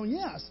mindset, we're going,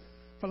 yes,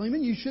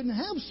 Philemon, you shouldn't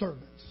have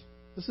servants.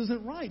 This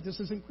isn't right. This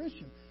isn't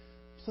Christian.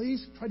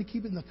 Please try to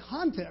keep it in the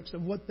context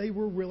of what they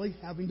were really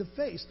having to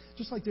face.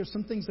 Just like there's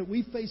some things that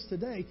we face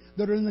today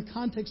that are in the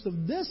context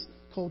of this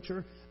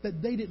culture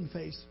that they didn't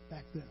face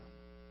back then.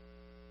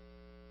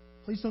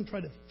 Please don't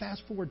try to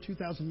fast forward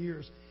 2,000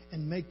 years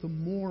and make the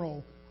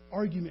moral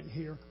argument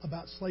here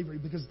about slavery,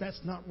 because that's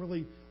not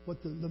really what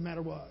the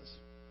matter was.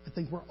 I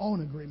think we're all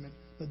in agreement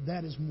that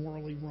that is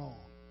morally wrong.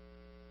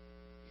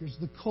 Here's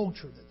the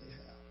culture that they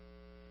have.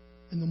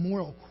 And the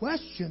moral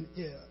question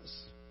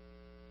is,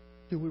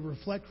 do we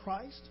reflect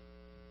Christ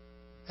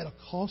at a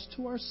cost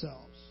to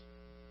ourselves,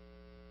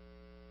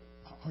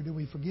 or do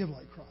we forgive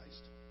like Christ?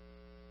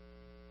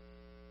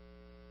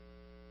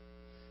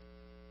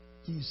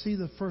 Do you see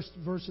the first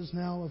verses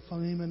now of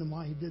Philemon and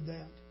why he did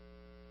that?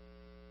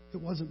 It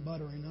wasn't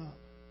buttering up.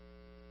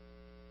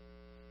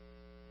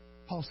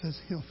 Paul says,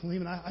 you know,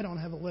 Philemon, I don't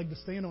have a leg to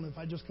stand on if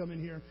I just come in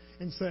here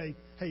and say,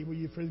 hey, will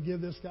you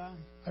forgive this guy?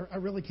 I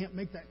really can't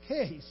make that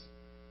case.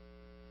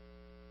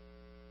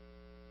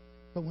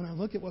 But when I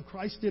look at what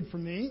Christ did for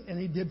me and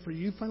He did for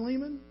you,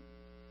 Philemon,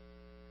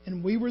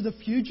 and we were the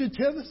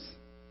fugitives,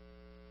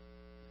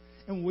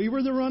 and we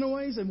were the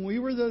runaways, and we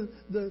were the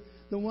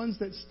ones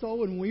that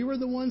stole, and we were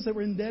the ones that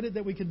were indebted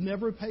that we could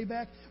never pay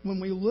back.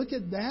 When we look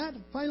at that,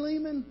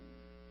 Philemon,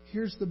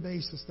 here's the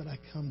basis that I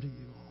come to you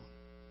on.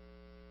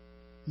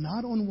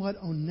 Not on what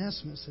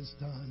Onesimus has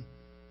done,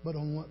 but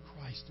on what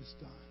Christ has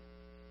done.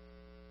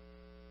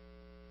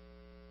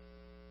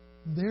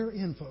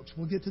 Therein, folks,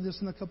 we'll get to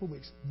this in a couple of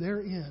weeks.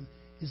 Therein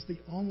is the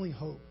only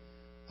hope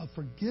of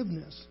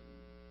forgiveness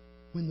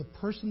when the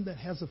person that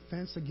has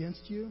offense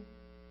against you,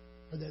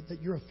 or that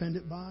you're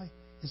offended by,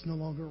 is no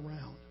longer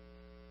around.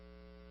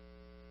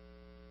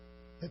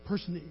 That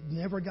person that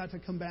never got to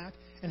come back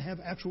and have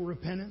actual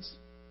repentance,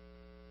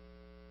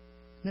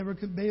 never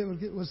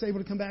was able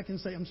to come back and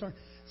say, I'm sorry.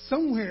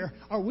 Somewhere,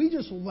 are we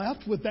just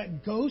left with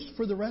that ghost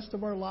for the rest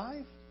of our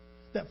life?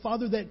 That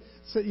father that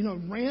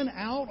ran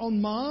out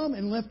on mom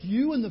and left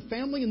you and the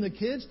family and the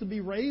kids to be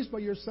raised by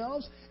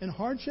yourselves in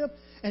hardship,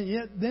 and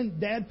yet then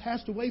dad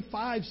passed away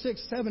 5,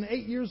 6, 7,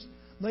 8 years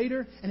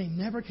later, and he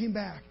never came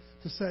back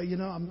to say,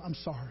 I'm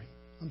sorry.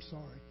 I'm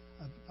sorry.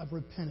 I've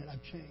repented.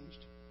 I've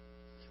changed.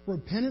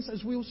 Repentance,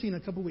 as we will see in a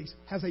couple of weeks,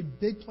 has a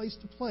big place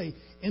to play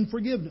in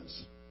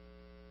forgiveness.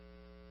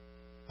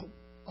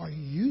 Are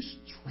you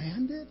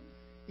stranded?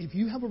 If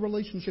you have a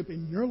relationship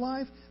in your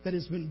life that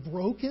has been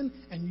broken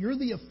and you're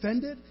the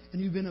offended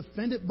and you've been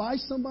offended by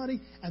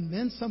somebody and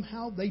then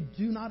somehow they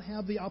do not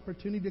have the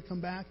opportunity to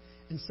come back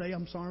and say,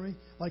 I'm sorry,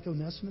 like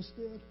Onesimus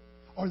did,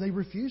 or they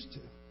refuse to.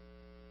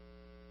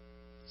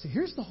 See,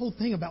 here's the whole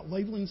thing about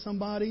labeling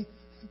somebody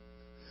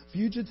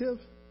fugitive.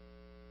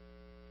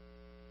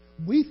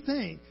 We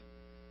think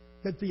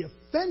that the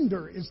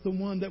offender is the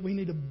one that we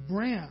need to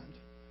brand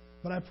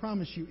But I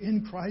promise you,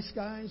 in Christ,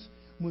 guys,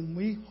 when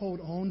we hold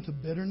on to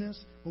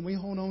bitterness, when we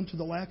hold on to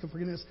the lack of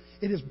forgiveness,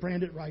 it is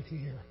branded right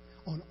here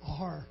on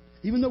our,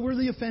 even though we're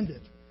the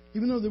offended,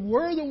 even though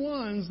we're the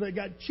ones that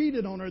got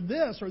cheated on or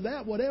this or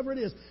that, whatever it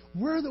is,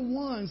 we're the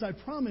ones, I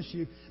promise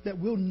you, that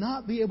will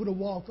not be able to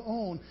walk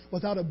on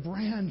without a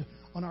brand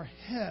on our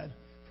head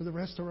for the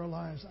rest of our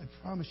lives. I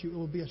promise you it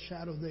will be a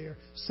shadow there.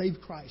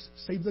 Save Christ.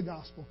 Save the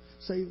gospel.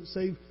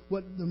 Save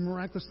what the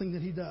miraculous thing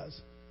that He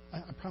does. I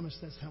promise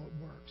that's how it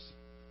works.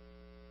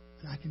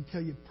 And I can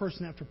tell you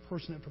person after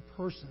person after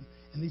person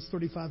in these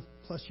 35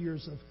 plus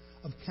years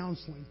of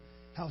counseling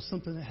how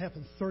something that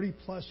happened 30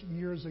 plus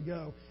years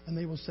ago, and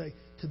they will say,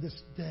 to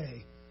this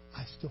day,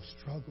 I still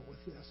struggle with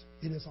this.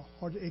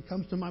 It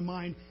comes to my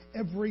mind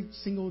every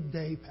single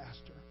day,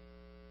 Pastor.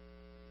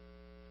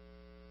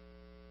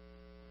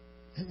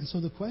 And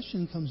so the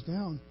question comes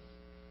down.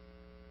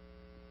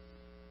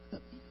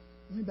 Let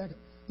me back up.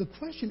 The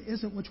question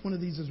isn't which one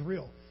of these is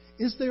real.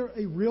 Is there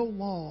a real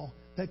law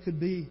that could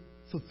be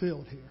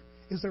fulfilled here?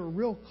 Is there a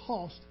real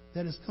cost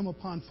that has come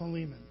upon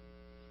Philemon?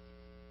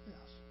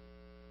 Yes.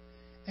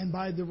 And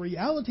by the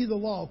reality of the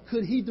law,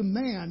 could he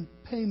demand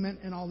payment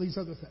and all these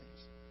other things?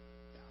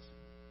 Yes.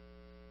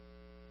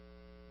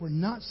 We're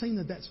not saying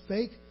that that's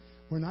fake.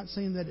 We're not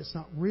saying that it's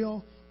not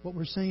real. What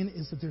we're saying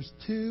is that there's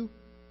two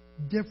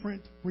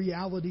different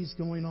realities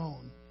going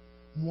on.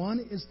 One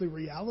is the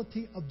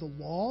reality of the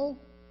law,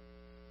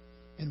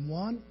 and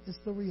one is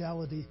the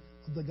reality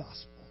of the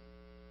gospel.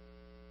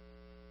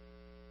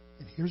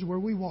 And here's where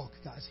we walk,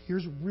 guys.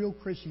 Here's real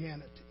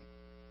Christianity.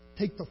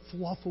 Take the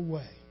fluff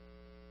away.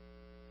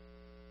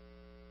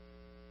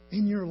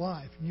 In your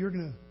life, you're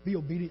going to be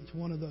obedient to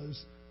one of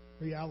those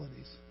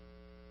realities.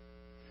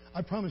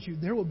 I promise you,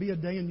 there will be a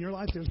day in your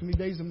life, there's going to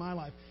be days in my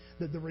life,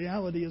 that the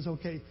reality is,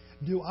 okay,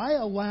 do I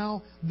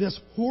allow this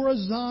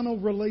horizontal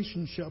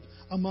relationship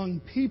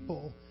among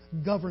people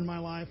govern my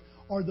life,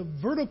 or the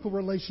vertical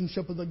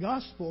relationship of the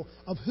gospel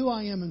of who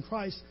I am in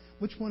Christ?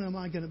 Which one am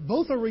I going to?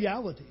 Both are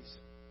realities.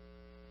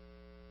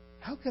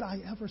 How could I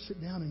ever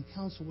sit down and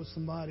counsel with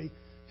somebody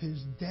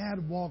whose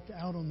dad walked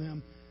out on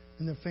them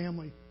and their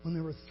family when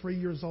they were 3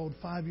 years old,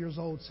 5 years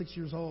old, 6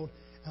 years old?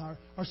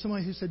 Or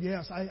somebody who said,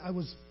 yes, I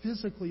was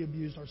physically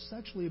abused or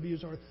sexually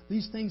abused, or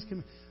these things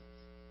can...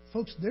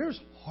 Folks, there's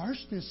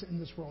harshness in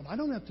this world. I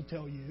don't have to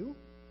tell you.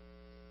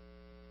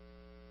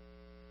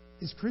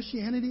 Is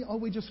Christianity,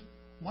 we just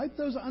wipe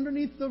those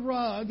underneath the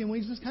rug and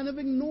we just kind of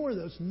ignore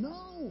those?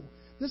 No.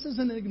 This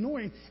isn't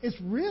ignoring. It's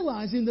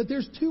realizing that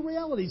there's two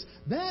realities.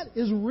 That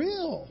is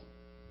real.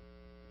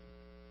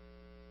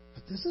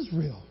 But this is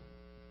real.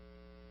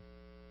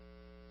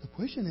 The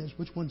question is,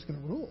 which one's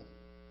going to rule?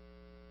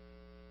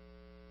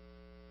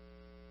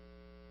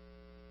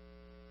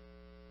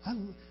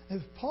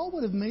 If Paul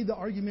would have made the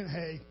argument,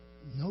 hey,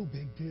 no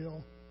big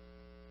deal,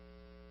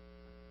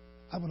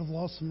 I would have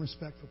lost some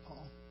respect for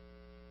Paul.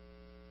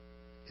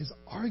 His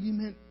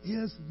argument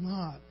is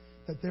not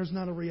that there's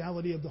not a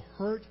reality of the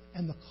hurt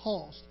and the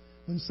cost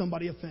when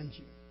somebody offends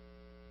you.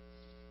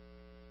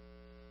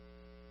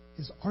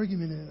 His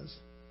argument is,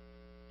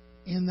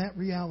 in that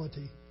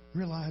reality,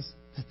 realize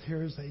that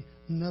there is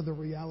another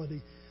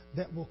reality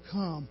that will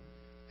come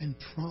and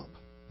trump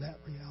that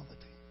reality.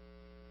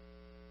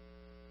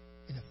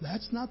 And if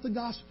that's not the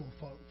gospel,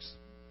 folks,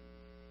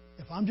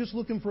 if I'm just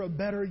looking for a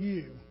better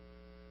you,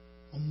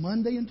 on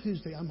Monday and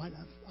Tuesday I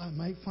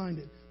might find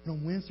it, but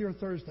on Wednesday or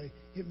Thursday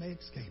it may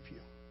escape you.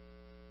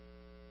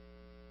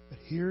 But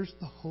here's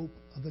the hope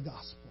of the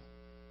gospel.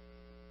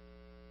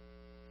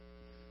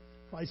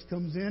 Christ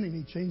comes in and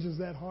He changes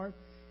that heart,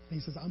 and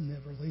He says, I'm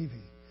never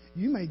leaving.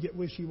 You may get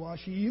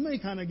wishy-washy. You may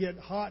kind of get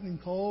hot and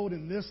cold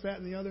and this, that,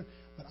 and the other,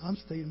 but I'm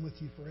staying with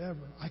you forever.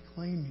 I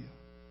claim you.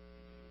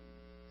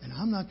 And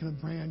I'm not going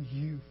to brand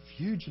you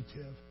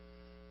fugitive.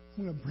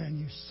 I'm going to brand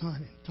you son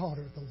and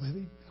daughter of the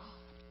living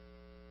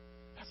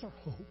God. That's our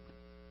hope.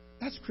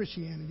 That's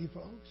Christianity,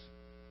 folks.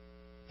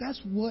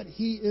 That's what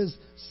he is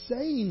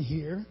saying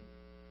here.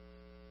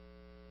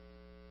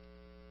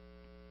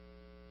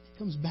 He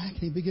comes back and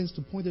he begins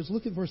to point.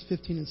 Look at verse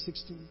 15 and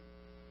 16.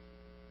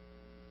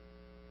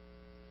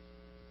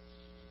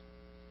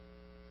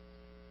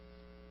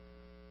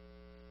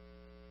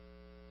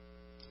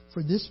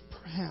 For this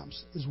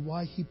perhaps is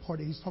why he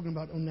parted. He's talking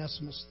about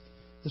Onesimus,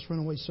 this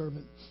runaway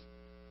servant.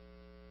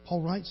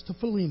 Paul writes to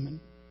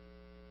Philemon,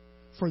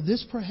 for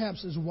this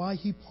perhaps is why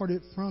he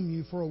parted from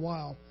you for a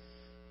while,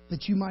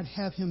 that you might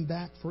have him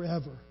back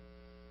forever.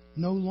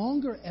 No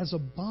longer as a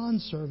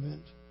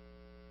bondservant,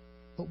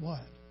 but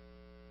what?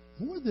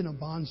 More than a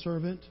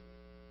bondservant.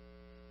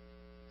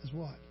 As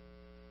what?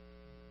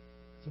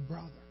 As a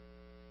brother.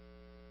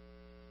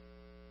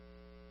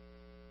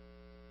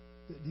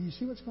 Do you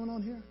see what's going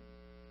on here?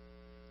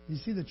 Do you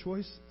see the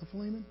choice of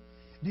Philemon?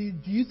 Do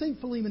you think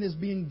Philemon is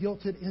being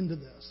guilted into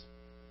this?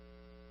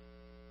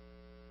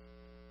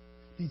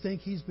 Do you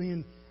think he's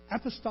being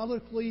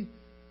apostolically,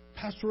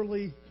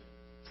 pastorally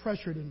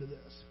pressured into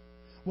this?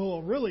 Well,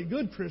 a really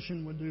good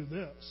Christian would do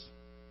this.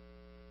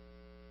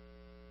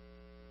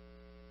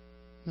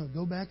 No,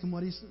 go back and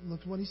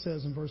look at what he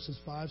says in verses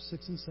 5,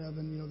 6, and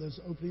 7. Those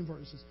opening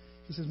verses.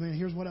 He says, "Man,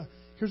 here's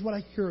what I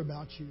hear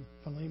about you,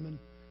 Philemon.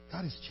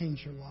 God has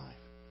changed your life.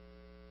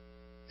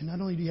 And not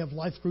only do you have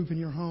life group in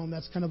your home,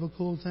 that's kind of a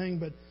cool thing,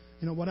 but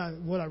what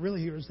I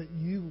really hear is that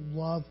you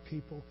love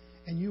people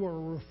and you are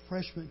a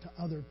refreshment to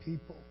other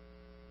people.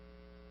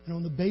 And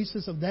on the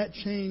basis of that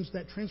change,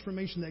 that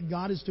transformation that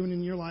God is doing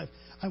in your life,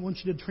 I want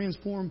you to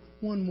transform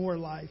one more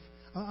life.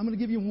 I'm going to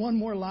give you one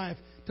more life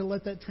to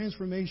let that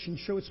transformation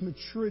show its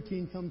maturity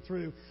and come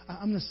through.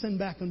 I'm going to send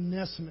back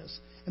Onesimus.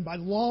 And by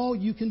law,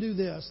 you can do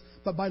this.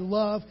 But by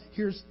love,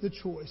 here's the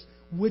choice.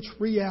 Which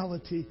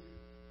reality,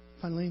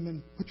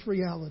 Philemon, which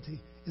reality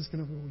is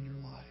going to rule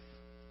your life?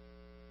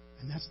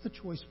 And that's the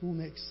choice we'll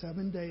make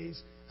 7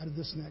 days out of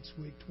this next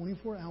week,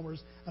 24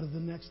 hours out of the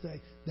next day.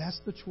 That's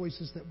the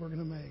choices that we're going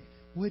to make.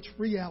 Which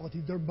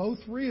reality? They're both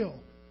real.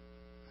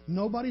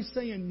 Nobody's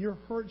saying your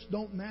hurts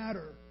don't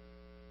matter.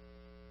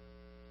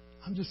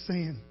 I'm just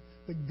saying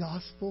the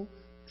gospel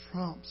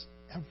trumps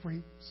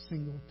every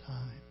single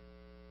time.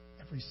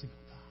 Every single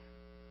time.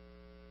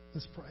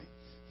 Let's pray.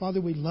 Father,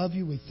 we love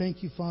you. We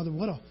thank you, Father.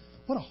 What a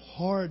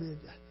hard...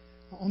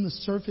 On the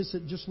surface,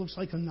 it just looks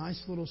like a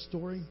nice little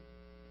story.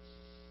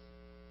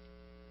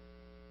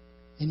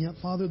 And yet,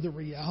 Father, the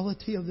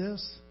reality of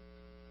this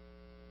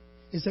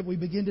is that we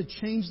begin to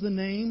change the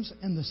names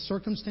and the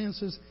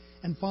circumstances.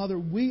 And Father,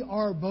 we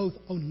are both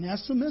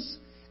Onesimus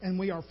and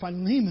we are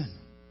Philemon.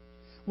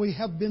 We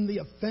have been the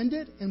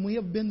offended and we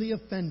have been the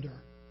offender.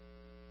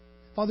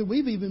 Father,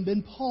 we've even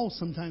been Paul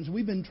sometimes.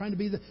 We've been trying to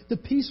be the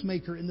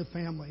peacemaker in the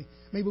family.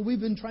 Maybe we've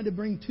been trying to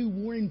bring two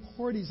warring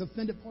parties,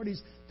 offended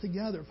parties,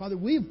 together. Father,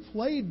 we've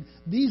played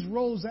these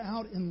roles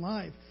out in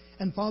life.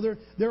 And Father,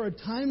 there are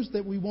times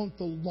that we want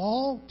the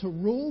law to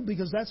rule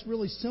because that's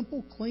really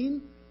simple,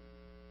 clean.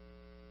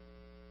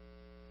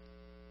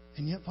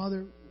 And yet,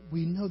 Father,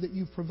 we know that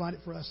you've provided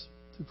for us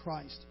through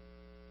Christ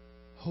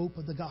hope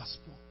of the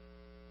gospel.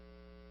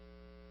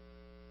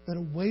 That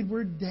a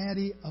wayward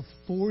daddy of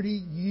 40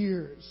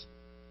 years,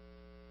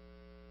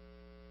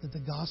 that the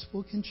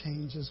gospel can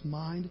change his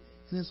mind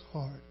and his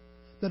heart.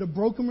 That a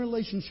broken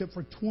relationship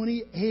for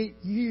 28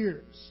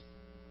 years,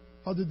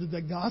 Father, that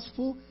the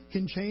gospel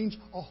can change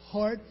a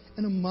heart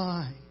and a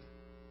mind.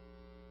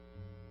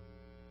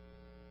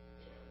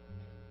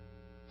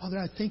 Father,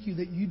 I thank you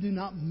that you do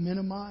not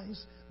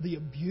minimize the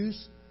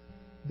abuse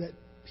that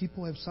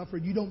people have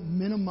suffered. You don't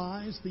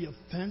minimize the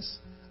offense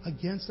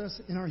against us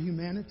in our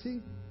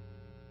humanity.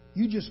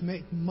 You just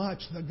make much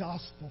the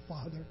gospel,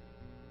 Father.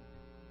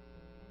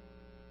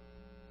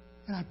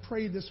 And I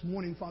pray this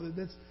morning, Father,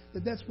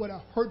 that's what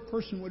a hurt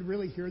person would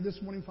really hear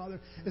this morning, Father,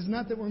 is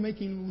not that we're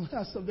making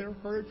less of their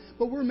hurt,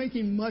 but we're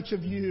making much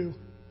of you.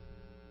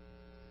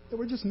 That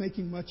we're just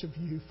making much of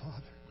you,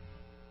 Father.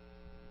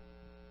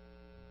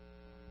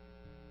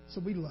 So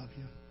we love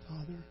you,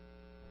 Father.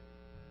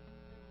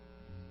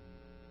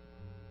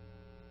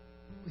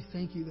 We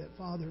thank you that,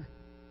 Father,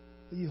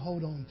 that you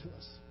hold on to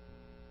us.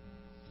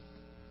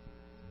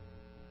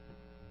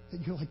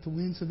 That you're like the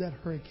winds of that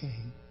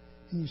hurricane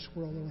and you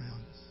swirl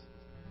around us.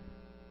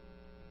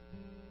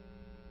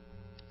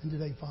 And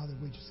today, Father,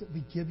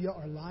 we give you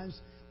our lives.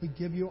 We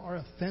give you our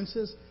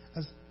offenses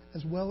as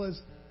well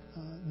as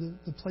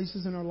the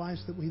places in our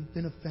lives that we've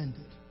been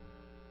offended.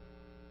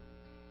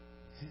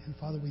 And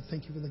Father, we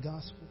thank you for the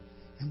gospel.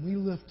 And we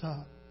lift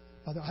up.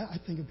 Father, I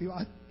think of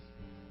people.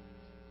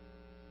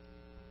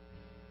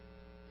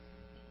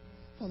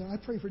 Father, I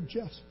pray for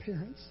Jeff's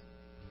parents.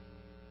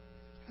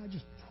 I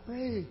just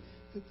pray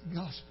that the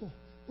gospel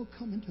will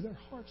come into their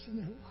hearts and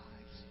their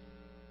lives.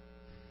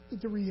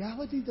 That the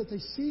reality that they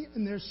see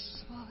in their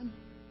son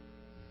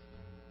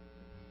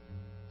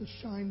will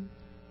shine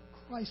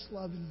Christ's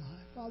love in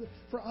life. Father,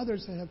 for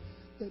others that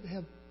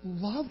have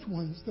loved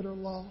ones that are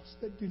lost,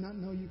 that do not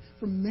know you,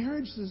 for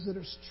marriages that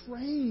are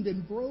strained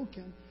and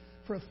broken,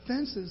 for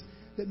offenses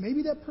that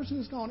maybe that person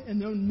is gone and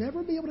they'll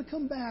never be able to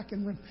come back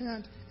and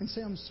repent and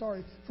say, I'm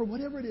sorry. For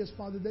whatever it is,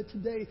 Father, that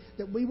today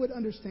that we would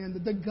understand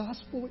that the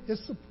gospel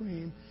is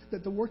supreme,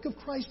 that the work of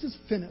Christ is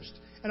finished,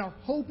 and our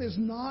hope is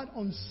not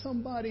on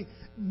somebody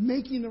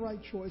making the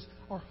right choice.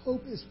 Our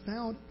hope is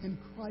found in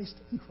Christ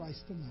and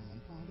Christ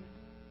alone, Father.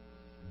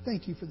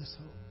 Thank you for this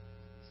hope.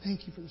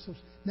 Thank you for this hope.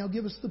 Now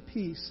give us the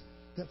peace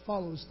that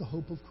follows the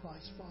hope of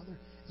Christ, Father,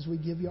 as we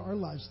give you our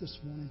lives this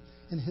morning.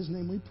 In His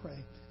name we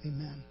pray.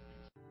 Amen.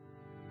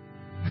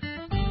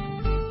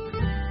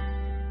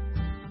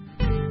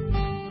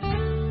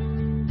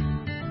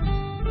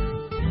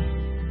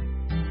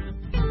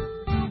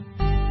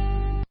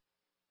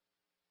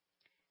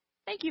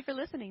 Thank you for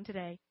listening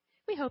today.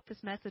 We hope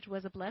this message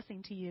was a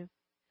blessing to you.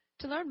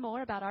 To learn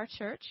more about our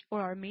church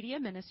or our media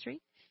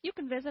ministry, you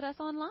can visit us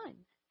online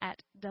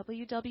at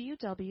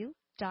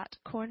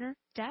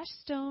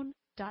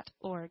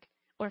www.corner-stone.org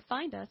or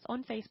find us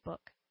on Facebook.